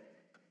fail,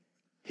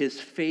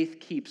 his faith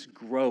keeps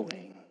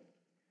growing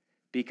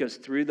because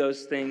through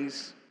those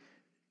things,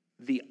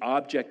 the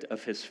object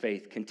of his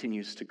faith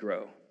continues to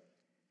grow.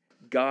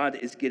 God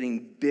is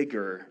getting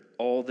bigger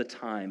all the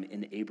time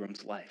in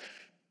Abram's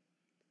life.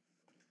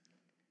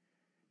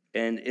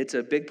 And it's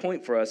a big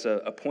point for us,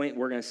 a point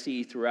we're going to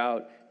see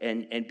throughout,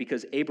 and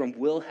because Abram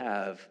will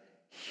have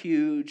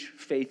huge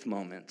faith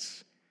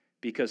moments,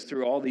 because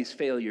through all these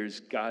failures,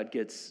 God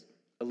gets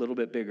a little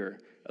bit bigger,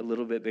 a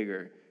little bit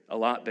bigger, a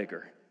lot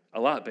bigger, a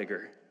lot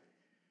bigger.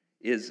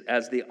 Is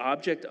as the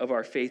object of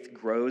our faith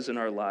grows in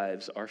our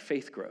lives, our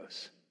faith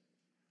grows.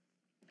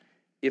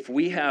 If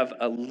we have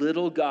a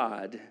little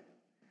God,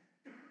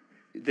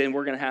 then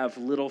we're going to have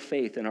little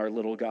faith in our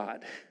little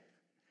God.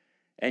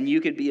 And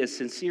you could be as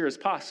sincere as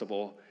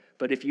possible,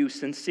 but if you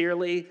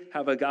sincerely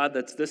have a God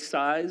that's this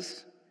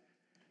size,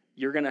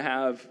 you're going to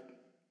have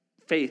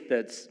faith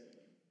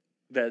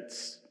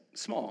that's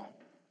small.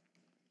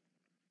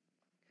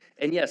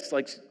 And yes,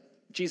 like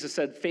Jesus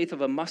said, faith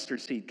of a mustard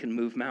seed can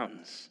move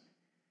mountains.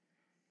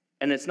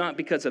 And it's not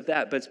because of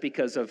that, but it's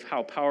because of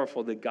how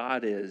powerful the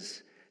God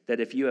is, that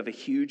if you have a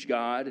huge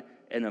God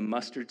and a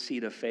mustard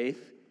seed of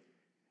faith,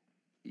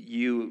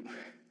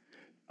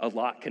 a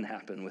lot can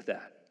happen with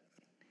that.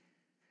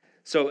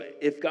 So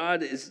if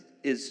God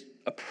is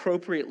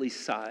appropriately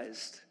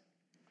sized,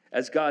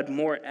 as God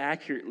more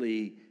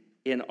accurately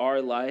in our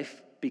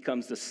life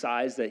becomes the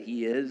size that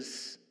he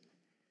is,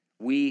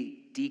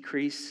 we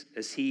decrease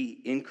as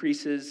he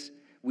increases.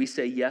 We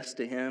say yes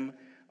to him.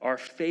 Our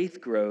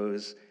faith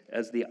grows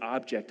as the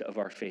object of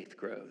our faith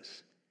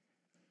grows.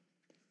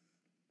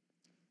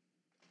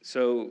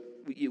 So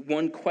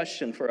one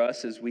question for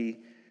us as we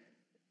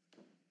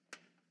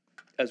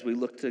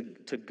look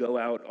to go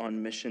out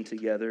on mission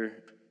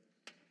together,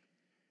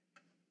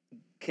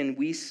 can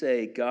we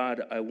say,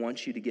 God, I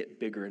want you to get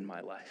bigger in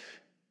my life?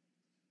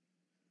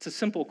 It's a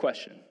simple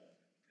question.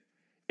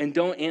 And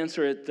don't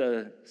answer it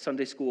the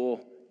Sunday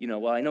school,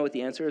 well, I know what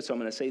the answer is, so I'm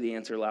going to say the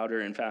answer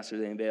louder and faster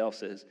than anybody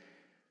else is.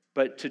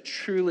 But to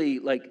truly,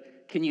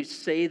 can you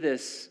say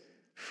this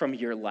from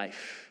your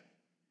life?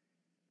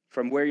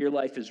 From where your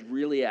life is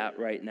really at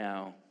right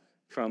now,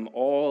 from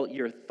all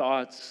your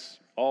thoughts,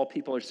 all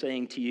people are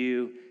saying to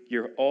you,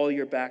 all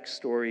your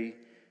backstory,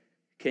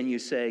 can you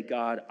say,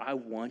 God, I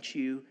want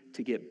you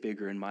to get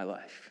bigger in my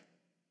life?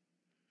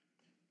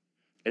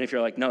 And if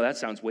you're like, no, that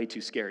sounds way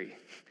too scary.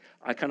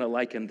 I kind of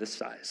like him this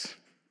size.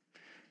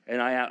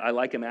 And I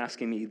like him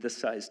asking me this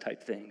size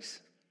type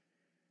things.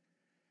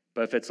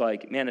 But if it's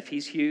like, man, if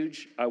he's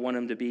huge, I want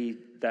him to be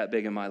that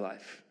big in my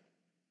life.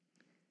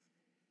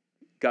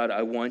 God,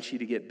 I want you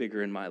to get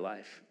bigger in my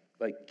life.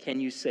 Can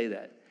you say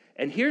that?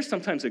 And here's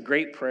sometimes a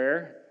great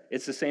prayer.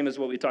 It's the same as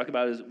what we talk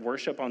about as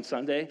worship on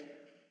Sunday.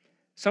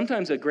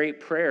 Sometimes a great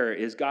prayer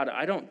is, God,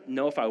 I don't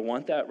know if I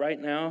want that right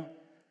now.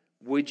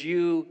 Would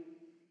you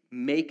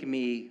make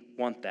me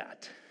want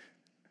that?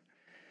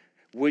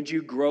 Would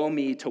you grow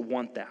me to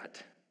want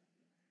that?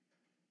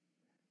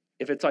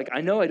 If it's like,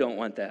 I know I don't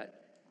want that,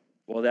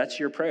 well, that's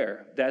your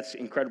prayer. That's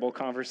incredible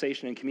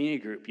conversation in community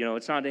group.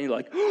 It's not any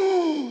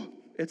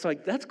it's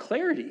like, that's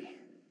clarity.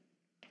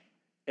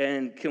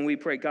 And can we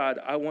pray, God,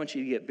 I want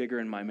you to get bigger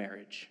in my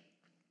marriage.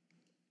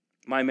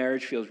 My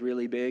marriage feels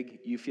really big.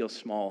 You feel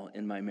small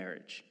in my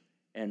marriage.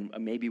 And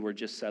maybe we're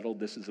just settled.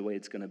 This is the way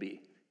it's going to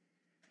be.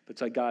 But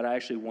it's like, God, I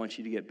actually want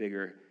you to get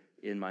bigger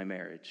in my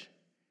marriage.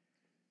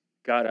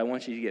 God, I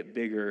want you to get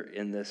bigger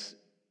in this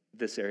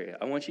area.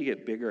 I want you to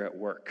get bigger at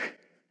work.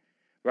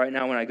 Right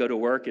now, when I go to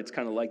work, it's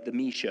kind of like the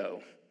me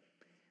show.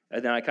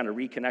 And then I kind of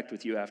reconnect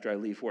with you after I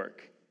leave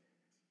work.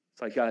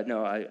 It's like, God,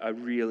 no, I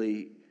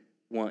really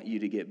want you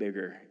to get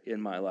bigger in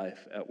my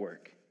life at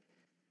work.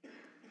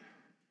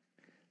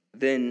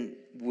 Then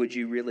would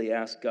you really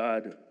ask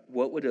God,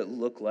 what would it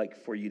look like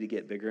for you to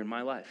get bigger in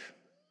my life?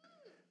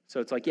 So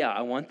it's like, yeah,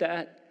 I want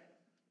that.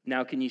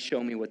 Now can you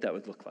show me what that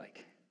would look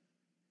like?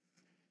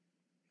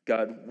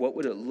 God, what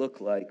would it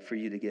look like for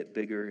you to get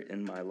bigger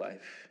in my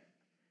life?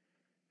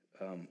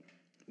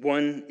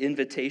 One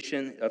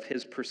invitation of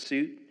his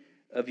pursuit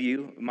of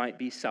you might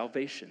be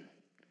salvation,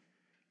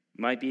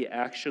 might be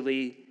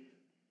actually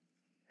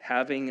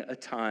having a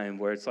time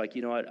where it's like,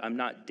 you know what, I'm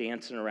not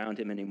dancing around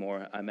him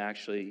anymore. I'm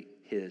actually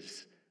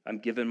his. I'm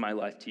giving my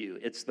life to you.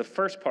 It's the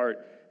first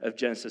part of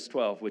Genesis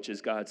 12, which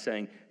is God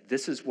saying,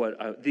 this is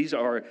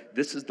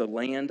the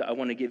land I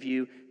want to give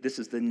you. This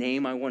is the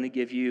name I want to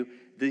give you.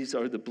 These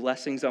are the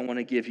blessings I want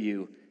to give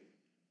you.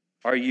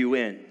 Are you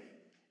in?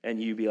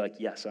 And you be like,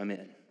 yes, I'm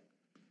in.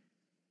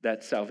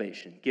 That's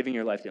salvation, giving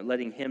your life to him,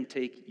 letting him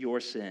take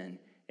your sin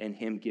and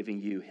him giving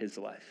you his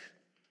life.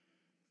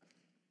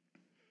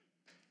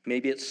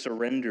 Maybe it's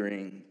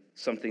surrendering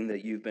something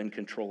that you've been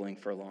controlling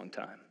for a long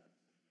time.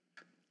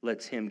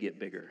 Lets him get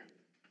bigger.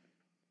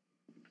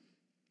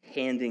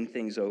 Handing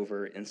things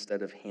over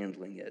instead of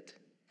handling it.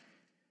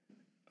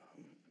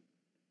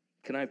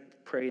 Can I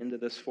pray into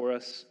this for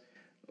us?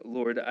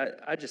 Lord,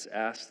 I just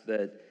ask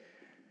that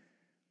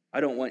I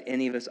don't want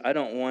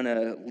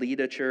to lead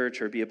a church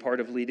or be a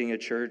part of leading a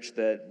church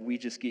that we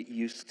just get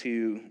used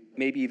to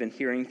maybe even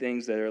hearing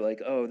things that are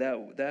like, oh,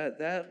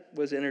 that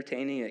was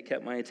entertaining. It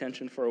kept my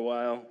attention for a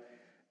while.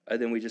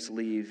 And then we just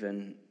leave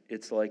and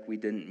it's like we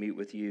didn't meet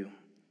with you.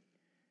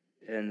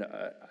 And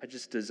I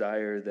just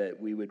desire that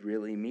we would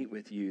really meet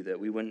with you, that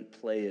we wouldn't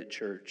play at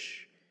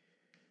church,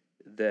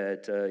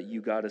 that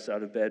you got us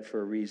out of bed for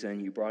a reason.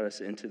 You brought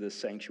us into the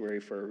sanctuary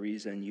for a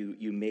reason.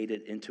 You made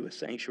it into a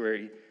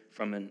sanctuary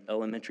from an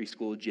elementary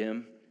school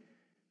gym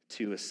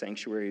to a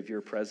sanctuary of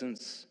your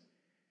presence.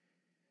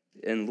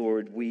 And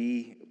Lord,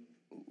 we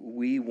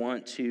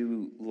want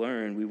to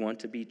learn. We want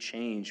to be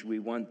changed. We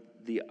want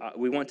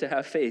to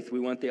have faith.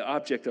 We want the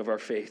object of our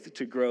faith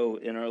to grow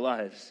in our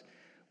lives.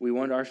 We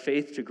want our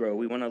faith to grow.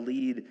 We want to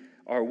lead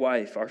our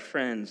wife, our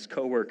friends,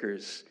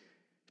 coworkers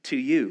to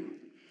you.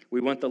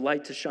 We want the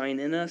light to shine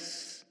in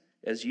us.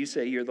 As you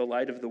say, you're the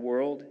light of the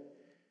world.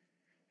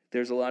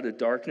 There's a lot of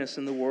darkness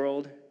in the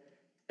world,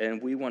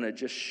 and we want to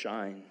just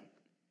shine.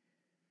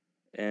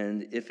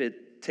 And if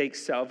it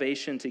takes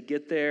salvation to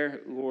get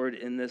there, Lord,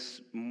 in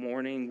this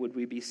morning, would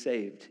we be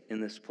saved in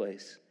this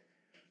place?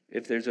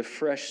 If there's a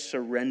fresh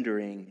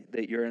surrendering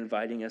that you're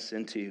inviting us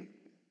into,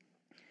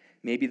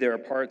 maybe there are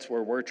parts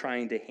where we're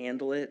trying to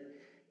handle it,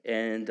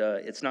 and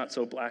it's not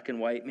so black and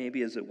white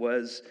maybe as it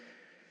was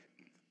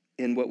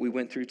in what we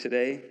went through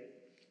today.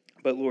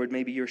 But Lord,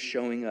 maybe you're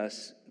showing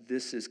us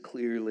this is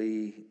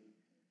clearly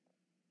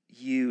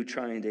you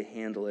trying to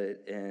handle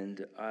it,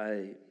 and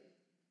I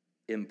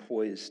am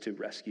poised to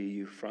rescue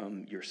you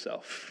from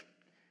yourself.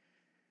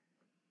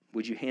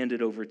 Would you hand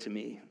it over to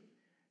me?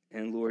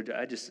 And Lord,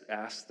 I just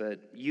ask that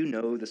you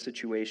know the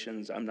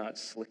situations. I'm not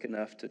slick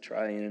enough to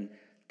try and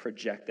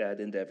project that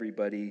into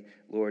everybody,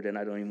 Lord, and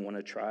I don't even want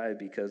to try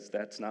because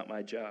that's not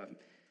my job.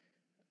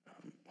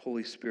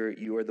 Holy Spirit,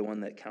 you are the one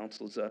that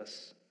counsels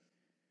us.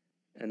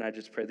 And I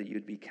just pray that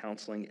you'd be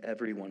counseling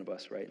every one of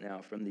us right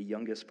now, from the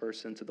youngest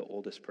person to the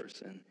oldest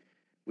person.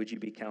 Would you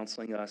be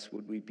counseling us?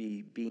 Would we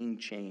be being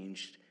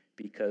changed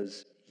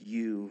because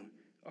you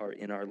are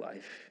in our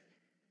life?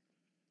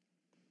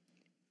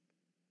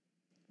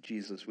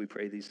 Jesus, we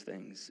pray these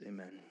things.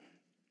 Amen.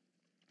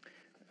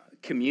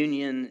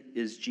 Communion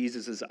is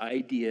Jesus'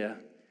 idea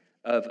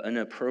of an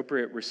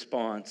appropriate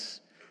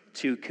response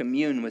to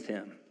commune with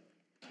him.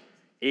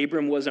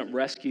 Abram wasn't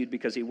rescued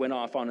because he went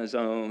off on his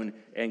own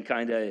and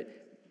kind of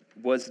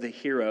was the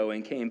hero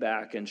and came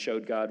back and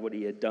showed God what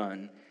he had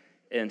done.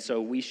 And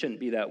so we shouldn't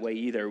be that way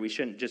either. We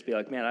shouldn't just be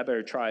like, man, I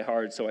better try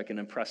hard so I can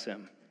impress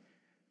him,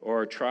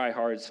 or try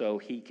hard so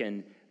he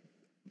can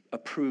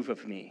approve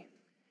of me.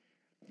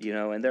 You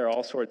know, and there are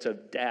all sorts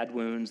of dad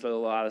wounds that a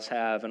lot of us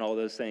have and all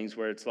those things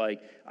where it's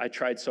like, I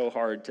tried so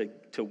hard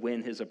to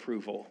win his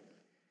approval,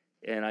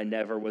 and I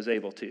never was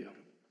able to.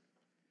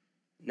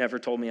 Never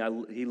told me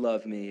he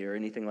loved me or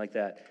anything like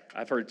that.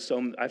 I've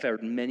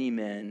heard many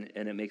men,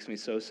 and it makes me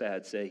so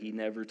sad, say he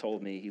never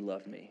told me he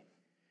loved me.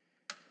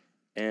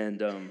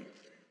 And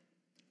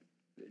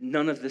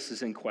none of this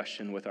is in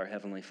question with our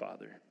Heavenly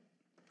Father.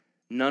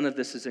 None of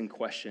this is in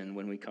question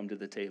when we come to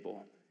the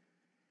table.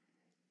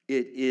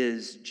 It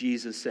is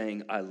Jesus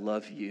saying, I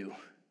love you.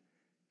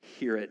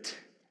 Hear it.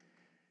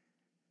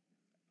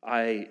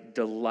 I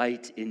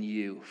delight in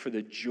you. For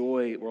the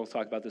joy, we'll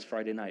talk about this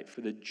Friday night,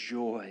 for the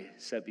joy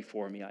set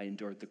before me, I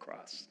endured the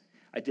cross.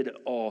 I did it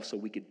all so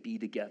we could be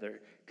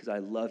together because I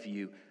love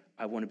you.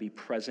 I want to be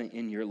present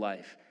in your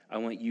life. I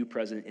want you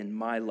present in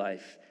my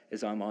life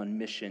as I'm on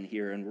mission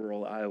here in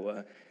rural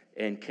Iowa.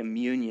 And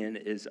communion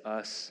is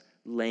us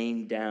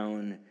laying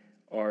down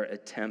our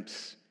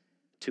attempts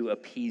to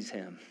appease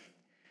him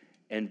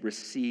and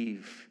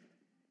receive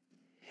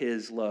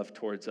his love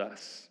towards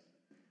us.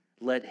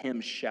 Let him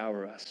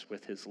shower us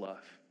with his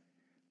love,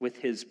 with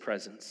his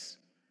presence.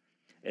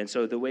 And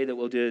so the way that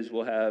we'll do is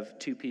we'll have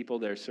two people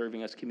that are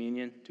serving us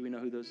communion. Do we know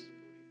who those?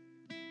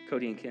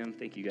 Cody and Kim.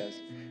 Thank you, guys.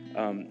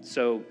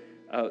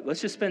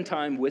 Let's just spend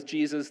time with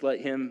Jesus. Let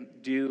him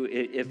do,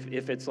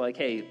 if it's like,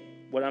 hey,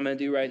 what I'm going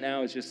to do right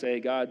now is just say,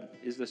 God,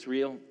 is this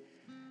real?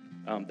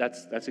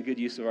 That's a good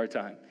use of our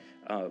time.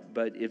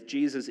 But if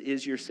Jesus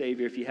is your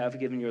Savior, if you have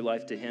given your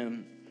life to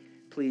him,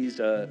 please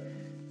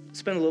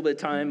spend a little bit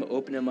of time,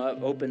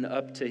 open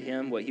up to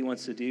him what he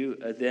wants to do,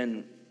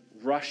 then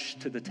rush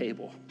to the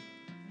table.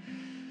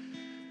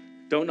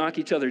 Don't knock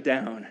each other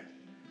down,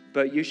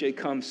 but you should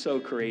come so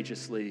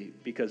courageously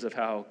because of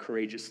how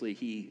courageously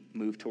he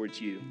moved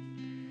towards you.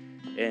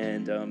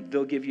 And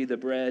they'll give you the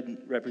bread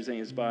representing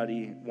his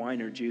body,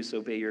 wine or juice,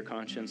 obey your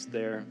conscience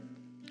there,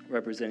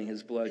 representing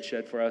his blood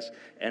shed for us.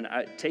 And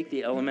take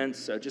the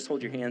elements, just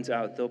hold your hands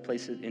out. They'll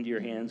place it into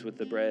your hands with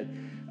the bread.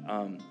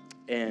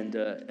 And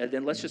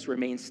then let's just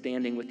remain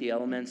standing with the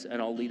elements,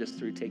 and I'll lead us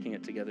through taking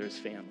it together as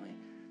family.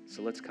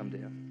 So let's come to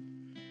him.